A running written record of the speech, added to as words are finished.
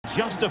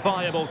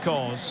justifiable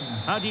cause.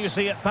 How do you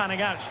see it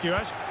panning out,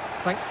 Stuart?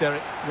 Thanks,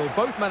 Derek. Well,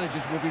 both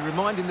managers will be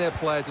reminding their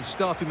players of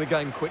starting the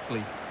game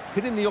quickly,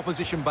 pinning the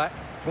opposition back,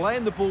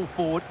 playing the ball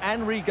forward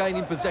and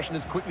regaining possession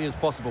as quickly as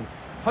possible.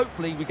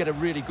 Hopefully we get a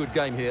really good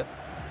game here.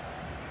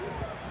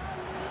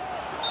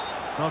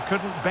 Well,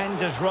 couldn't bend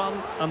his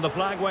run and the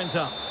flag went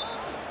up.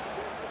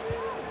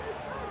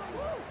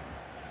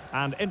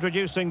 And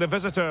introducing the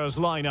visitors'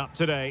 lineup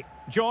today.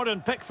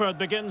 Jordan Pickford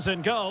begins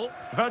in goal.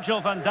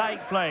 Virgil van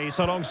Dijk plays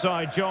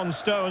alongside John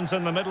Stones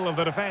in the middle of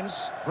the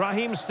defence.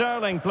 Raheem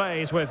Sterling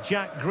plays with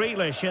Jack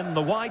Grealish in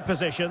the wide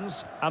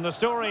positions. And the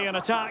story in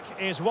attack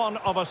is one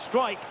of a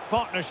strike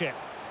partnership.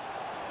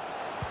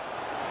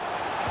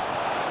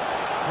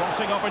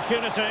 Crossing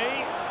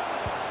opportunity.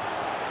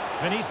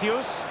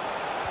 Vinicius.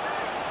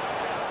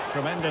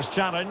 Tremendous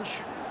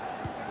challenge.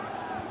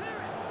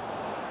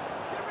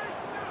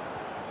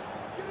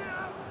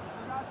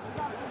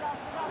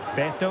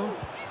 Beto.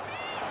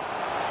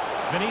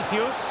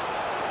 Vinicius.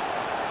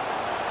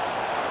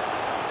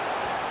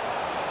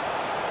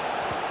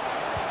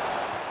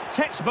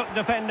 Textbook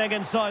defending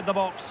inside the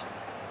box.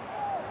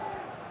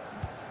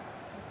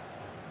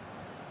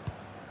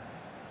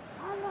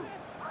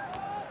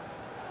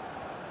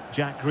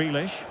 Jack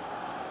Grealish.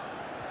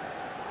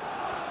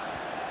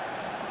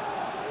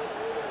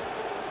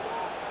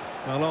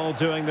 Well, all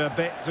doing their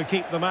bit to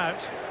keep them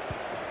out.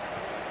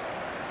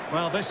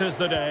 Well, this is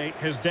the day,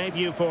 his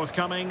debut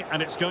forthcoming,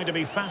 and it's going to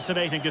be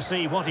fascinating to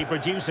see what he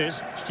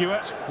produces.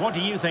 Stuart, what do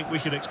you think we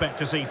should expect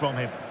to see from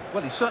him?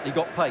 Well, he's certainly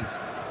got pace.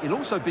 He'll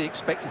also be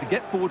expected to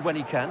get forward when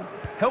he can,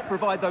 help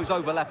provide those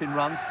overlapping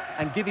runs,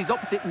 and give his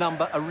opposite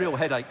number a real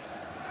headache.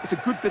 It's a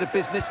good bit of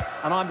business,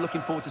 and I'm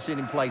looking forward to seeing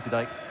him play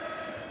today.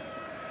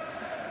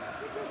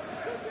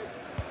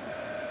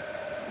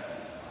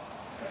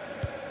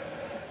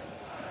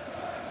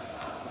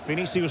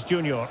 Vinicius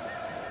Junior.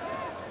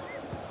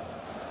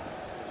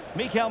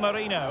 Mikel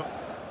Merino.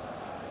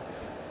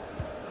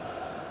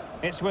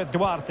 It's with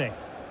Duarte.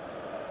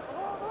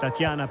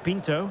 Tatiana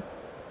Pinto.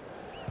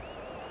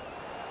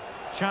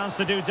 Chance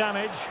to do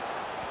damage.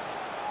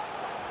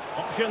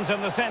 Options in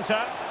the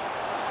centre.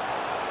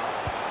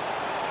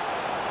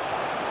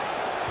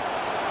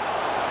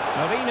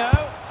 Merino.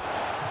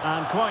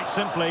 And quite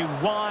simply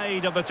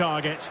wide of the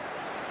target.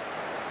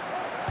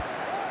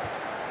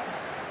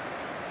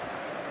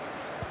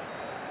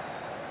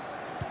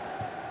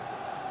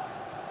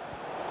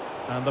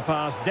 And the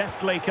pass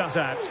deftly cut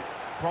out.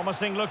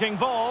 Promising looking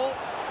ball.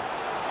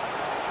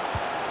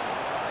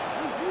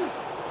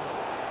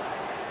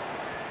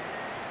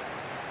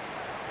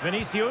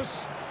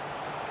 Vinicius.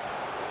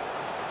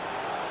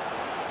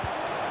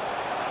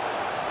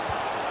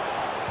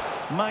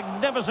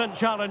 Magnificent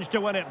challenge to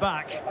win it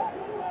back.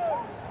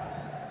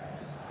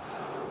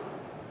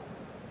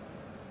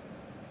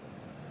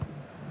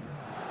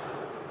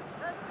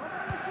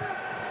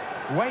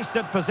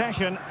 Wasted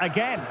possession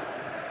again.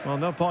 Well,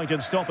 no point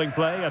in stopping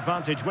play,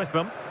 advantage with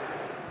them.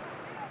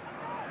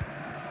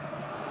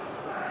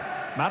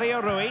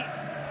 Mario Rui.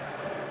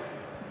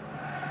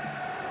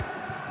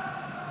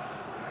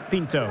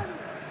 Pinto.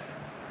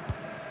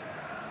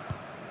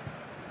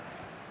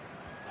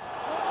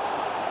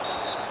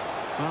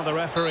 Well, the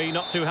referee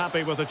not too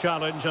happy with the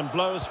challenge and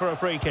blows for a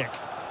free kick.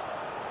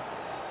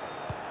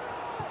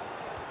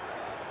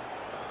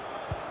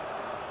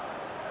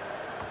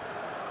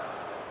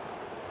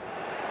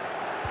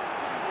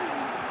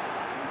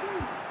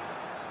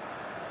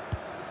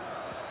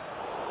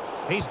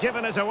 He's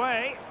given us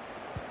away.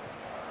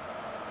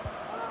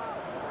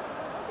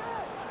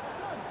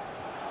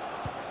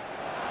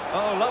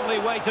 Oh, lovely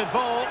weighted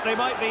ball. They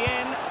might be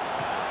in.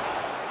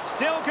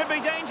 Still could be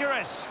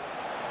dangerous.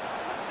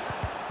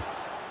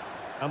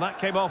 And that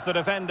came off the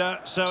defender,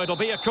 so it'll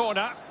be a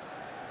corner.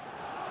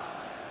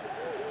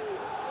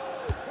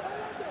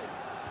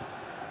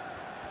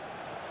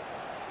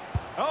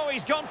 Oh,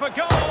 he's gone for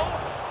goal.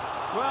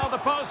 Well, the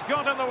post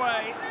got in the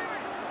way.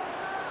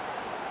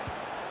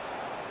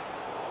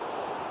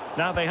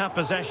 Now they have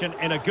possession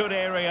in a good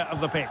area of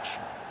the pitch.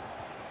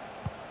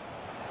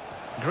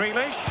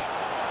 Grealish.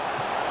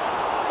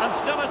 And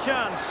still a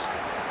chance.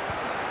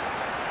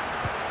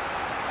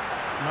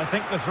 And I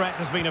think the threat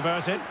has been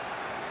averted.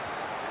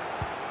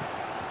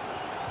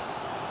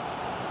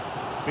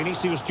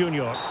 Vinicius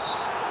Junior.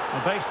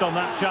 And based on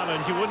that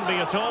challenge, you wouldn't be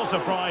at all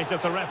surprised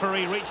if the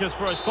referee reaches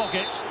for his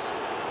pockets.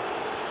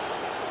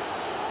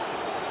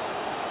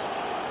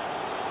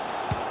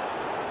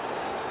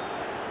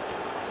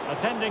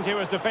 Attending to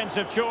his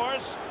defensive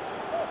chores.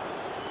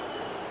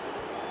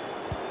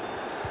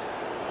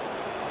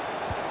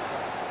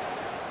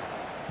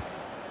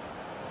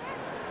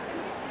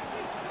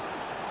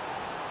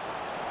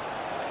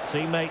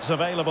 Teammates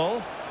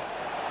available.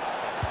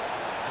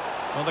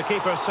 Well, the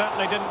keeper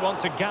certainly didn't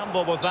want to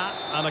gamble with that,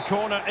 and a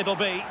corner it'll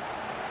be.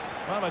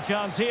 Well, a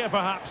chance here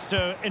perhaps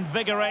to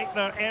invigorate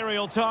their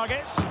aerial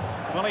targets.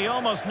 Well, he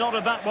almost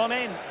nodded that one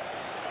in.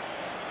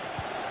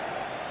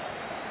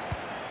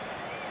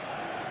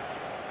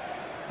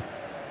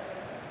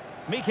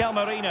 Mikel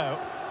Merino.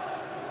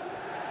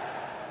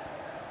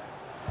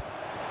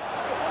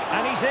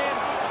 He's in.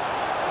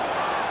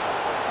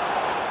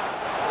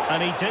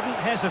 And he didn't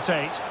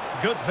hesitate.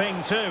 Good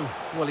thing too.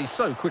 Well, he's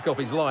so quick off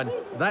his line.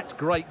 That's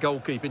great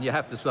goalkeeping, you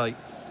have to say.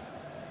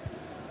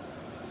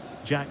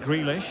 Jack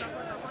Grealish.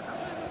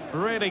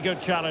 Really good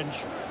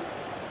challenge.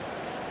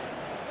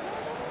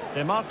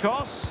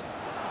 DeMarcos.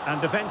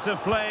 And defensive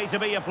play to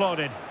be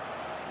applauded.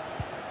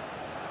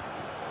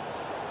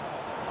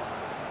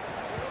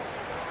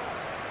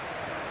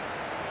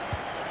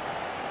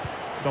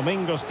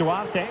 Domingos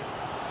Duarte.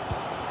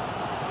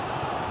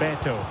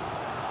 Beto.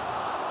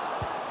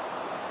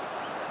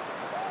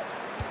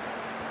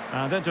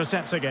 And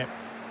intercepts again.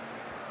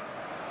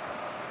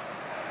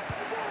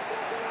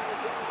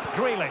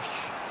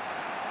 Grealish.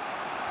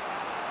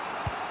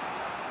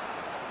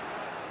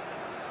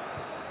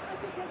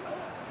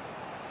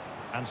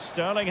 And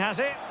Sterling has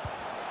it.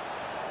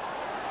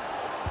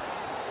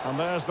 And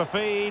there's the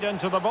feed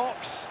into the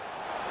box.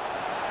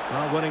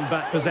 Now winning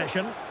back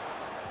possession.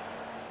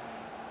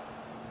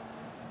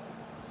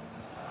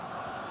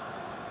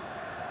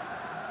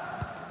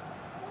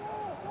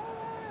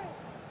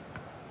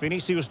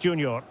 Vinicius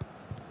Junior.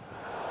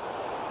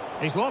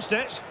 He's lost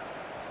it.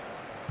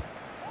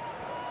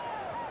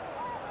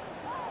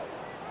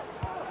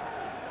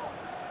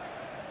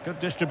 Good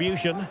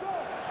distribution.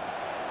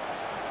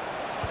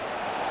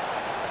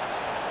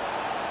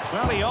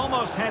 Well, he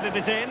almost headed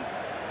it in.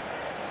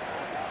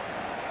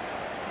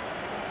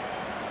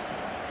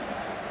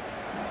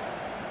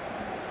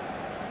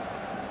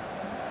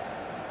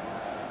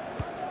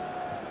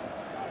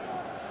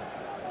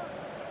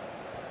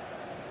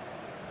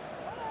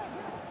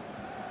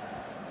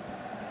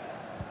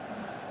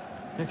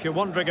 If you're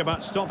wondering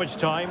about stoppage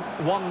time,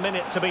 1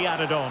 minute to be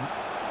added on.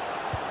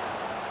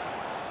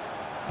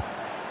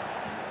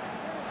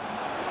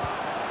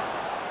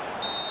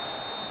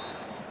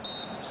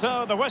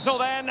 So the whistle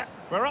then.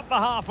 We're up the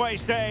halfway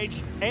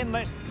stage in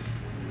this.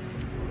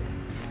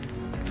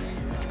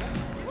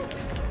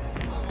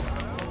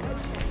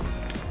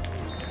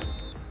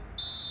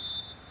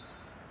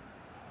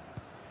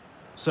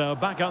 So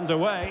back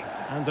underway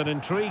and an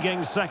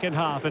intriguing second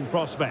half in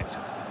prospect.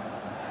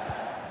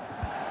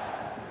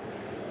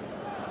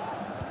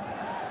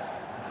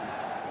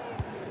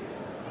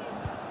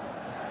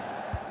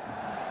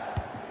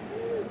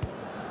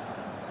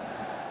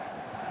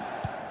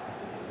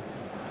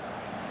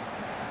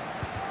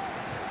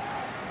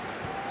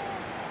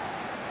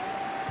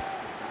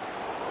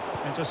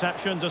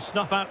 Interception to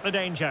snuff out the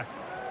danger.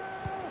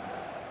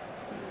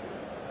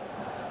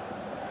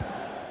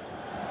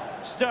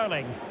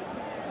 Sterling.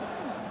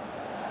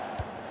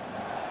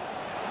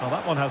 Well,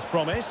 that one has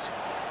promise.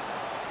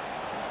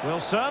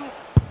 Wilson.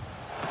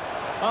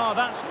 Oh,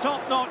 that's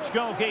top-notch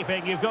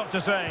goalkeeping, you've got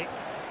to say.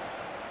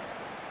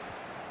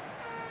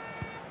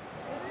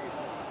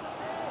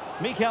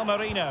 Mikel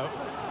Merino.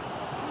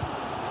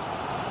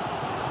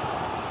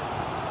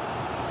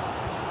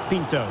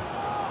 Pinto.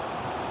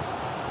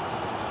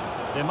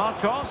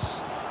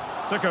 DeMarcos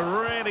took a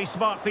really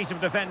smart piece of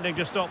defending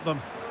to stop them.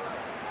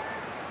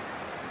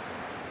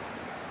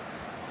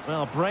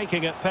 Well,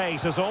 breaking at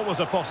pace is always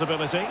a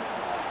possibility.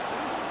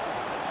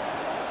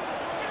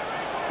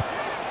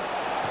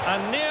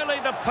 And nearly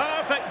the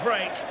perfect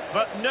break,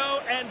 but no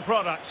end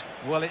product.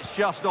 Well, it's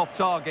just off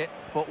target,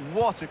 but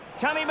what a...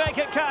 Can he make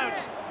it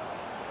count?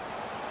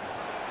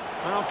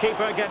 Well,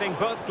 keeper getting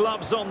both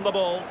gloves on the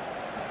ball.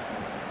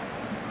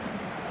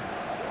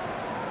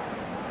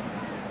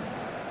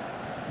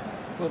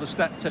 Well, the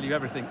stats tell you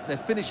everything. Their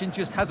finishing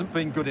just hasn't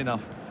been good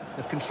enough.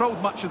 They've controlled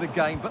much of the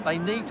game, but they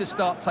need to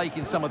start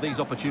taking some of these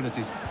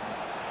opportunities.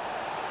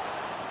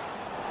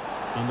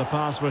 And the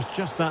pass was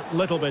just that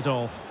little bit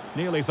off.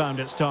 Nearly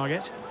found its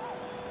target.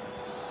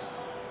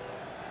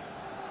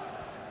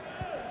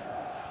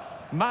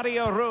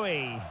 Mario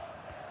Rui.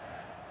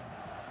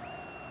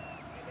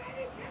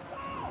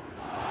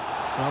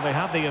 Well, they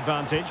had the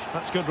advantage.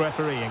 That's good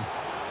refereeing.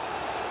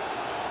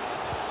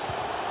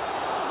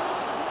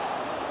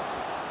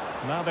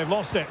 Now they've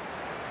lost it.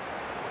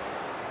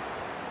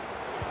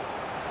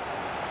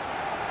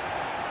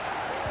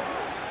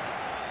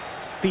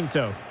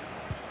 Pinto.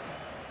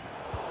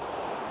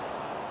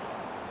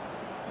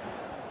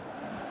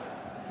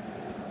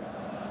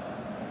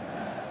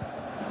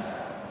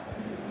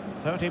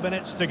 "30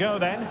 minutes to go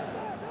then.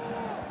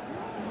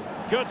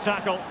 Good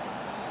tackle.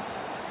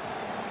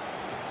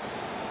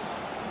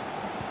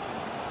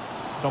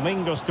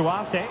 Domingos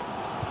Duarte.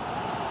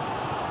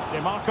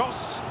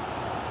 DeMarcos.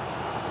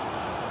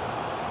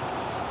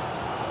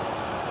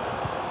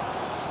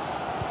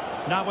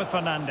 Now with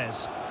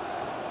Fernandez.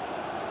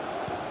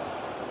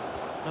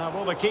 Now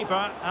will the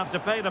keeper have to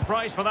pay the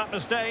price for that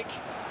mistake?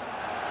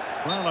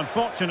 Well,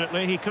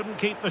 unfortunately, he couldn't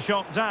keep the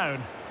shot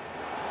down.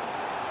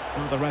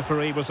 Well, the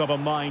referee was of a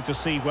mind to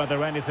see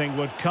whether anything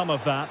would come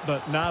of that,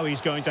 but now he's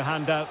going to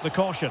hand out the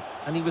caution.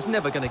 And he was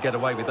never going to get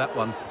away with that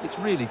one. It's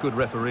really good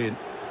refereeing.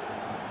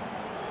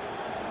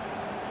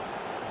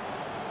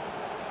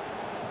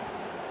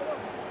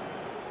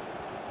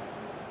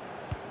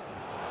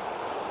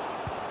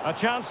 A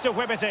chance to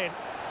whip it in.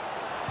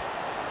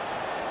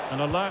 An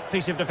alert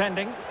piece of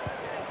defending.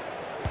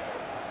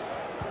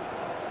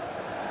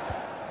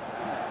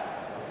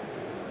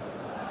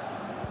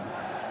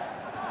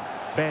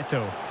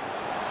 Beto.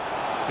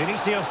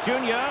 Vinicius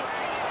Junior.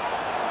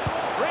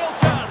 Real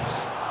chance.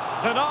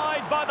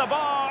 Denied by the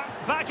bar.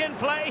 Back in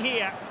play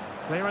here.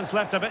 Clearance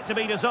left a bit to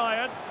be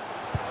desired.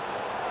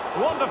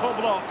 Wonderful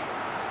block.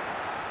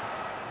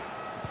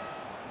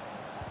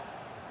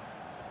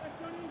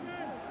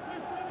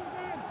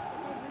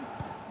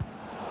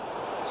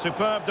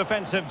 Superb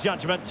defensive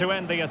judgment to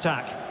end the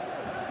attack.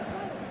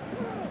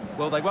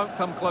 Well, they won't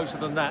come closer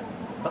than that,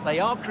 but they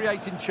are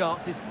creating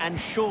chances, and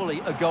surely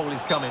a goal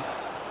is coming.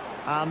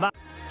 And that...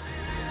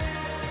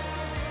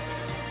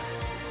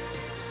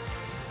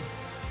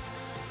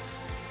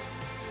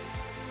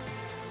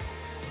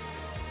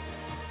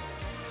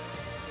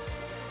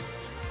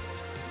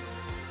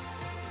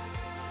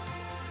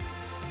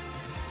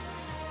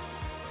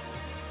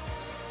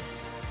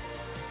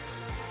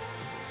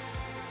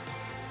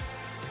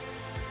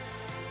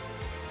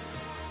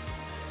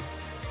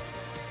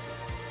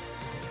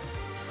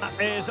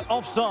 is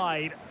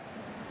offside.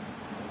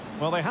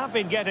 Well, they have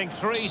been getting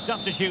 3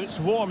 substitutes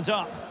warmed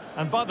up,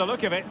 and by the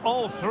look of it,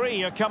 all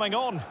 3 are coming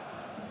on.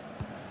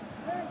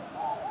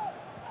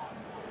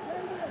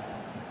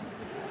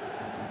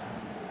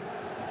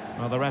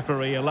 Well, the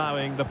referee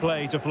allowing the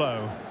play to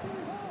flow.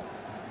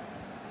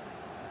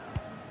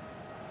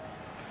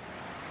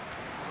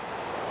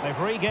 They've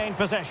regained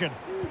possession.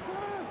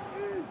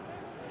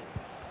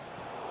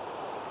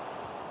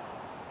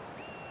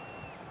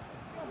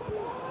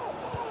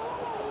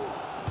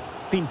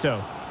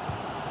 Pinto.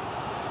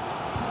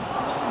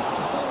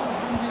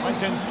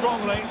 Went in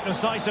strongly,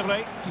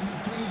 decisively. Can you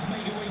please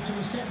make your way to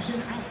reception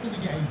after the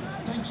game?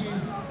 Thank you.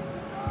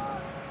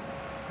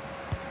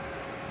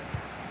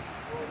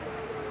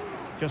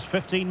 Just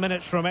 15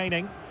 minutes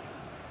remaining.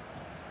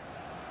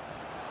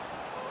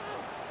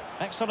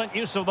 Excellent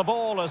use of the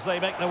ball as they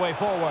make their way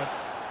forward.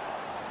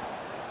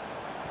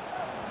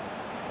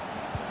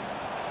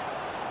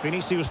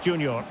 Vinicius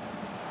Junior.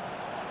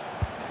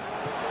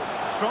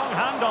 Strong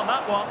hand on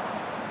that one.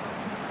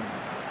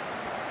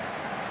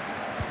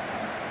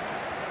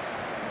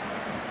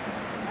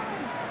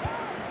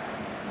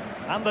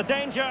 And the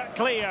danger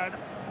cleared.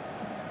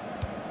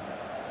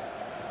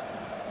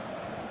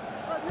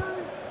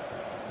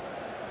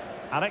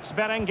 Alex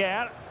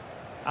Berenguer.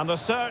 And the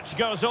search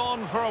goes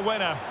on for a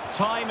winner.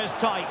 Time is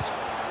tight.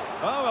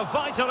 Oh, a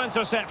vital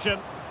interception.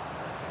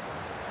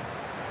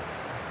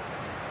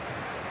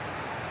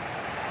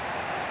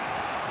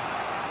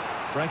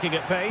 Breaking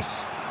at pace.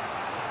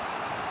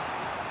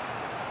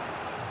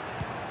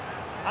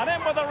 And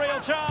in with a real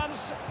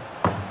chance.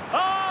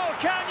 Oh,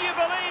 can you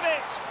believe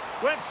it?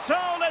 With so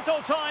little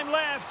time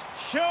left,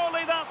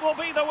 surely that will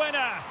be the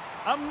winner.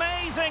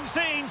 Amazing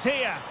scenes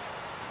here.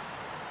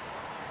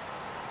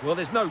 Well,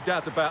 there's no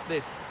doubt about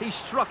this. He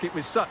struck it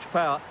with such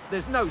power.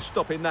 There's no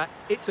stopping that.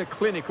 It's a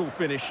clinical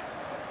finish.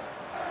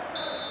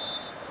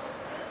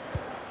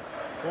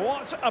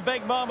 What a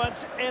big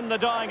moment in the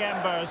dying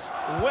embers.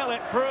 Will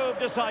it prove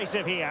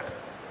decisive here?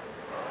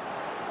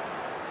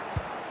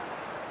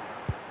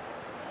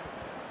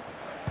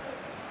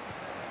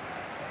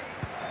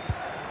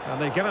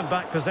 And they've given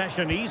back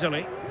possession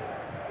easily.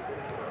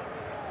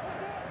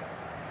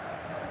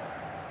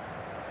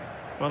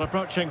 Well,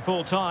 approaching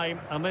full time,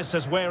 and this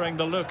is wearing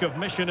the look of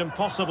mission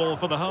impossible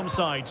for the home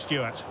side,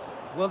 Stuart.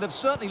 Well, they've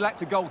certainly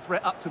lacked a goal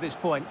threat up to this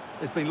point.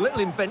 There's been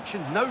little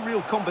invention, no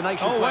real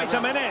combination. Oh, wait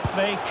a minute.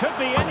 They could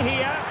be in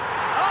here.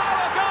 Oh,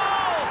 a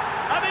goal!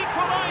 An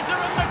equaliser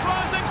in the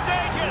closing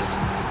stages.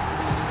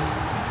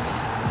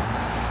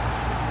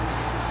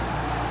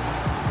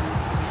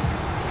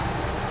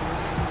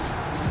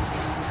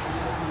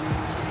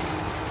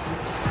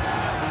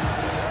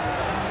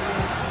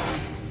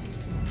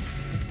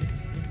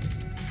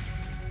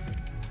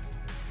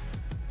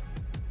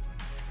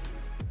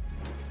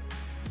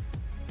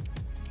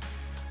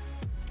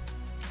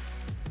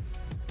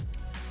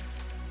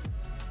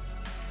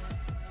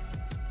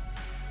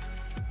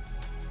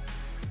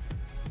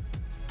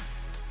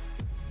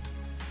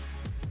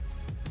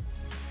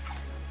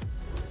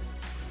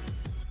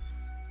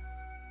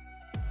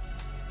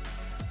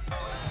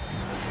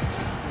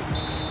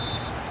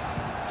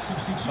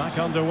 Back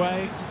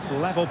underway,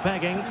 level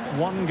pegging,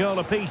 1 goal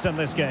apiece in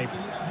this game.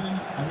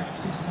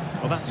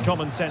 Well, that's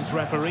common sense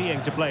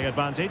refereeing to play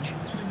advantage.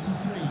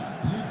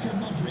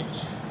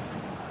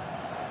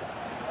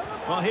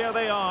 Well, here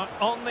they are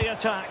on the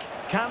attack.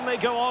 Can they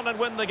go on and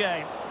win the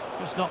game?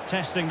 Just not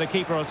testing the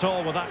keeper at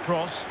all with that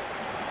cross.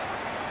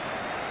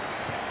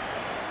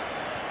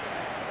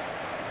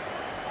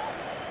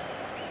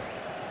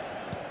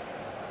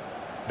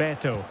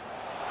 Beto.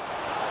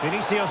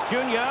 Vinicius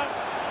Junior.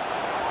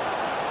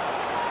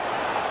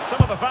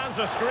 Some of the fans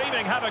are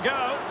screaming, have a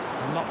go.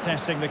 Not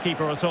testing the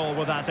keeper at all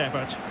with that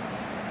effort.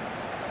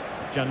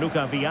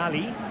 Gianluca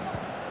Vialli.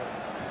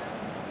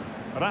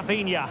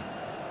 Rafinha.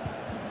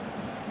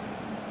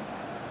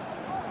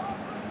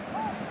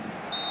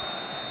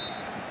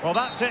 Well,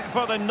 that's it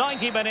for the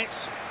 90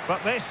 minutes,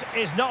 but this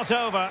is not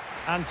over.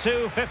 And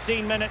two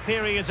 15-minute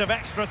periods of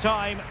extra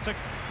time to...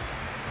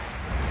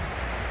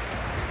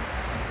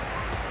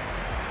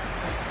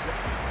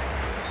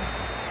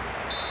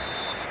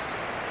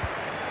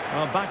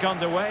 Well, back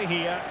underway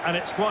here, and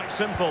it's quite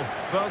simple.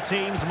 Both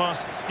teams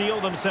must steel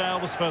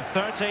themselves for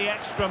 30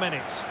 extra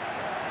minutes.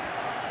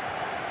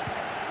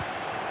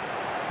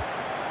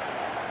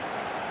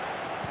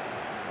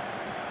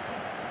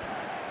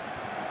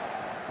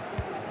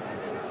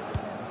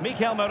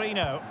 Mikel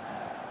Merino.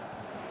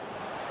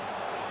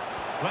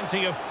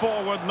 Plenty of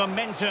forward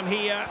momentum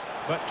here,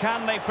 but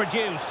can they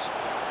produce?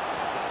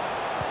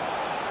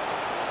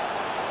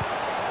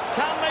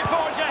 Can they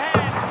forge ahead?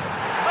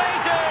 They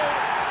do!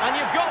 And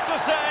you've got to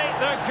say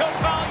they're good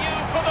value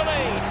for the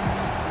lead.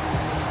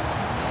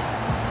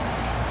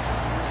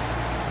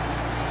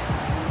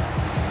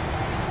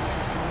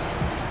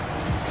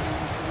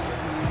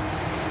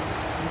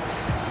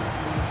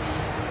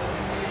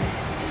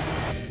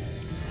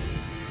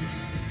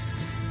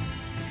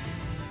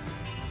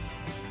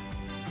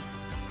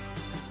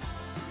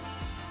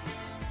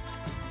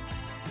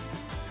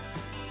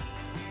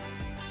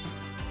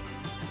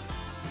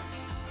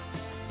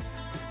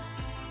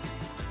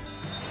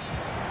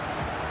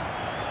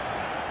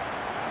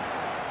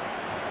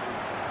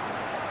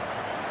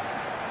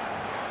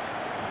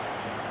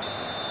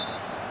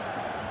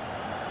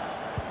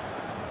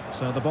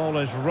 So the ball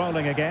is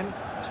rolling again.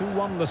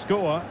 2-1 the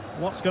score.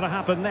 What's going to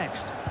happen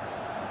next?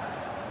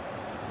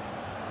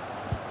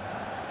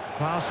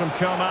 Pass from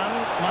Coman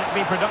might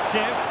be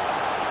productive.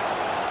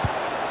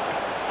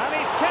 And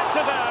he's kept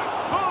it out,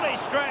 fully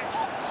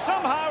stretched,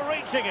 somehow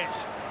reaching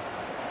it.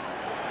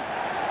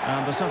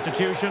 And the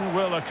substitution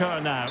will occur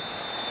now.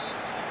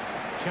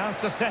 Chance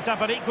to set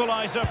up an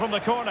equaliser from the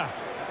corner.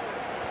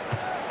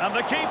 And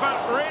the keeper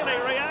really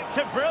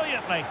reacted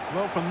brilliantly.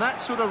 Well, from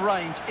that sort of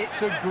range,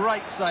 it's a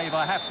great save,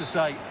 I have to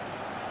say.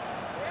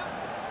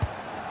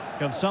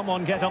 Can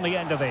someone get on the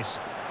end of this?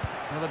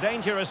 Well, the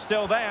danger is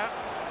still there.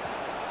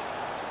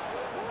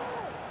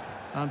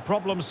 And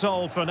problem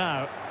solved for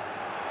now.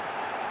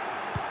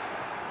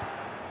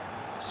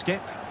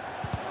 Skip.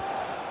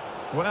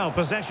 Well,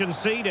 possession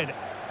ceded.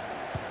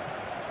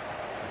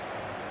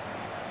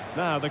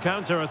 Now the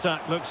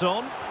counter-attack looks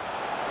on.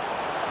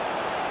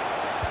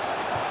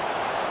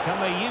 Can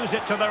they use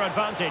it to their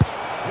advantage?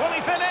 Will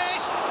he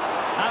finish?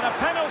 And a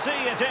penalty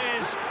it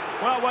is.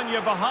 Well, when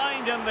you're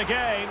behind in the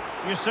game,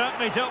 you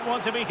certainly don't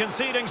want to be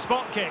conceding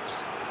spot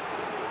kicks.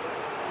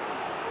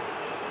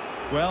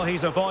 Well,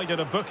 he's avoided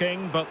a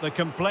booking, but the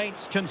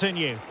complaints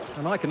continue.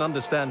 And I can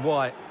understand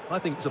why. I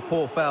think it's a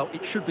poor foul.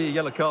 It should be a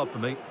yellow card for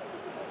me.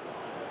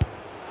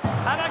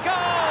 And a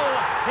goal!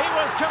 He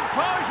was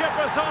composure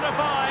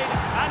personified,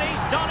 and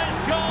he's done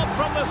his job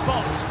from the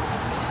spot.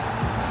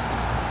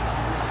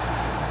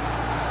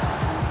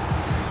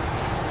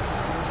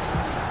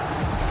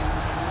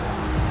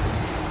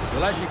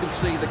 Well, as you can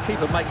see, the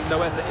keeper makes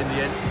no effort in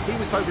the end. He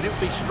was hoping it would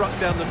be struck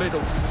down the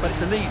middle, but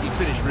it's an easy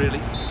finish,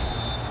 really.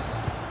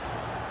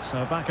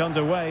 So back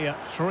underway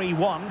at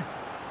 3-1.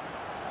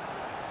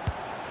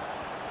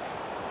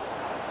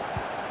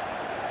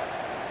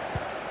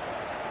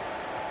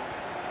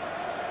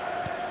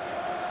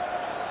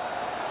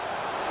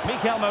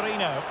 Mikel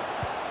Merino.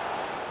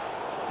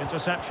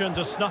 Interception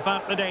to snuff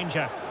out the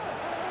danger.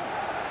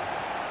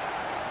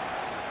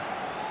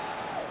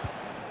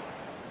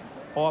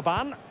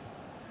 Orban.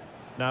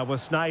 Now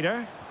with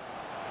Sneijder.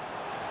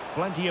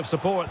 Plenty of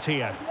support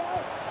here.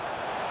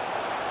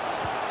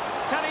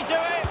 Can he do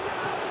it?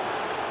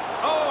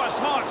 Oh, a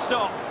smart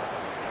stop.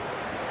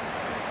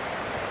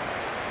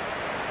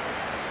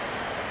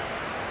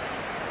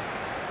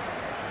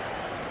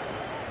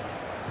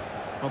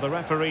 Well, the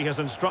referee has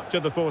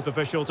instructed the fourth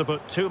official to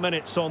put 2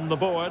 minutes on the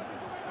board.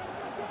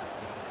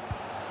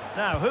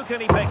 Now, who can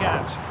he pick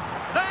out?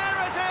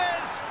 There it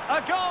is!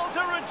 A goal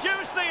to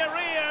reduce the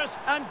arrears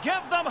and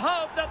give them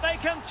hope that they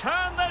can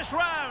turn this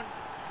round.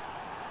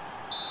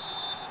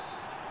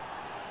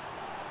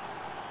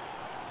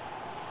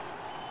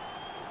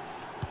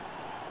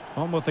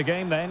 On with the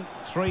game then.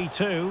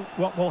 3-2.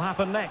 What will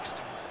happen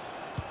next?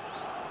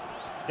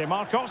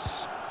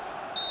 DeMarcos.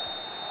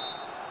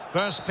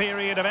 First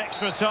period of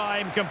extra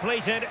time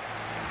completed.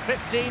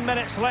 15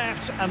 minutes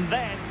left, and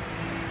then...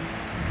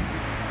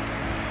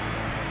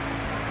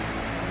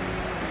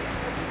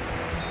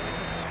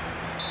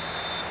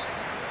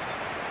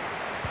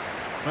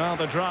 Well,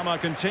 the drama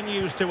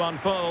continues to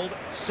unfold.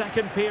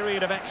 Second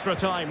period of extra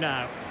time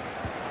now.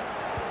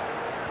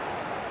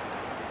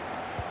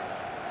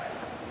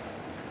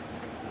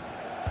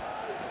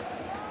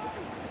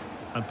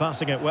 And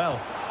passing it well.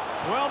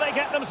 Well, they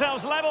get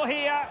themselves level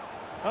here.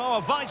 Oh,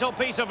 a vital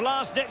piece of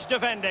last-ditch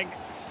defending.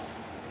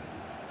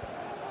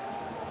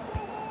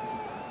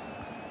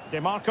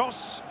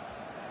 DeMarcos.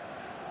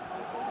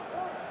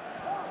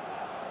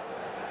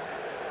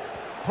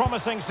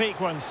 Promising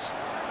sequence.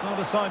 Well,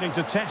 deciding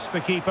to test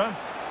the keeper,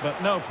 but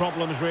no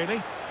problems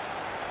really.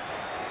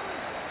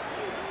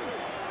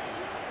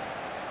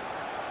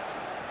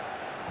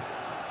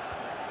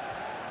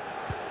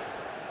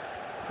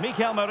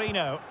 Mikel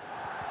Merino.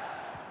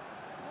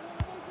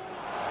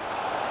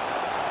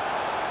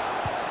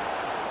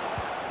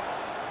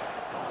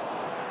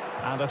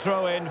 And a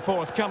throw-in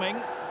forthcoming.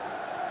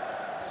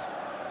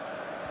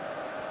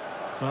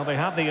 Well, they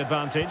have the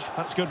advantage.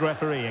 That's good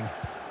refereeing.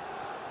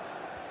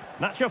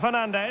 Nacho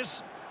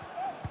Fernandez.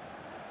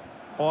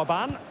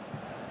 Orban.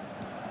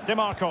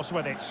 DeMarcos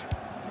with it.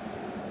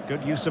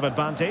 Good use of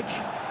advantage.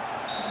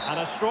 And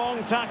a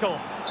strong tackle.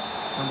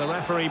 And the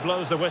referee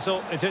blows the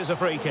whistle. It is a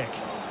free kick.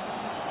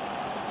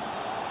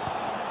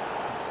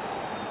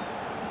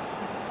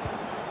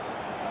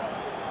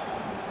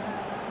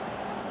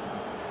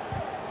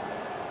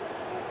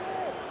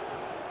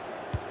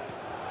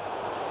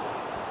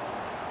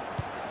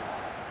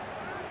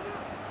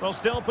 Well,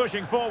 still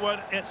pushing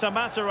forward. It's a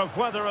matter of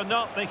whether or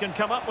not they can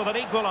come up with an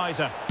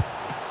equaliser.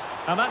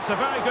 And that's a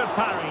very good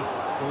parry.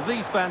 Well,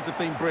 these fans have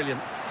been brilliant.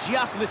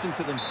 Just listen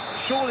to them.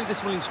 Surely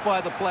this will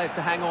inspire the players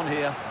to hang on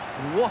here.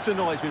 What a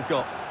noise we've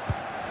got.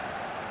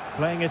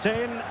 Playing it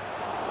in. Not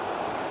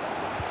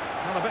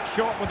a bit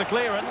short with the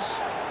clearance.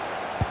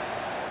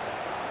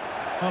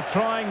 Well,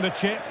 trying the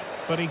chip,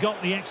 but he got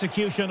the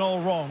execution all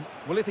wrong.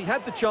 Well, if he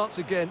had the chance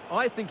again,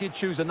 I think he'd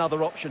choose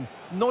another option.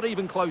 Not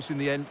even close in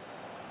the end.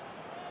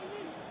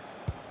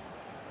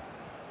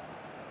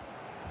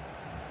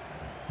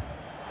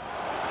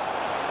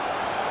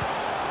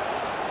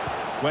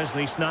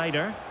 Wesley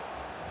Sneijder.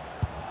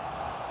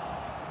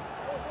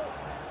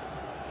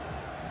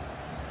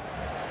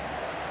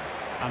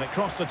 And it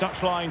crossed the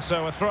touchline,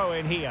 so a throw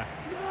in here.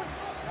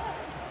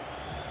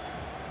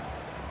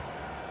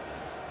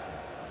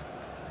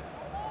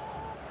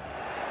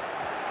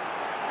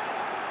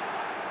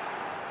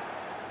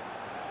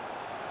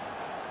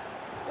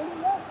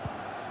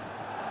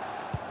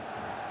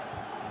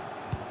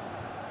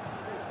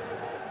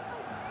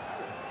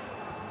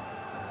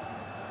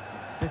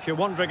 If you're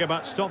wondering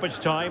about stoppage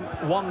time,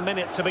 1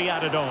 minute to be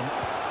added on.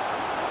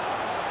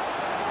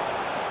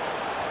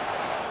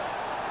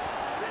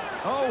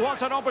 Oh, what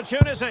an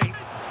opportunity.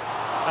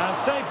 And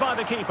saved by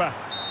the keeper.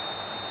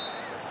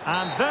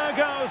 And there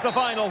goes the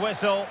final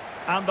whistle.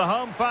 And the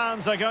home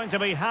fans are going to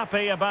be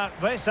happy about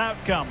this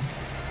outcome.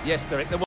 Yes, Derek.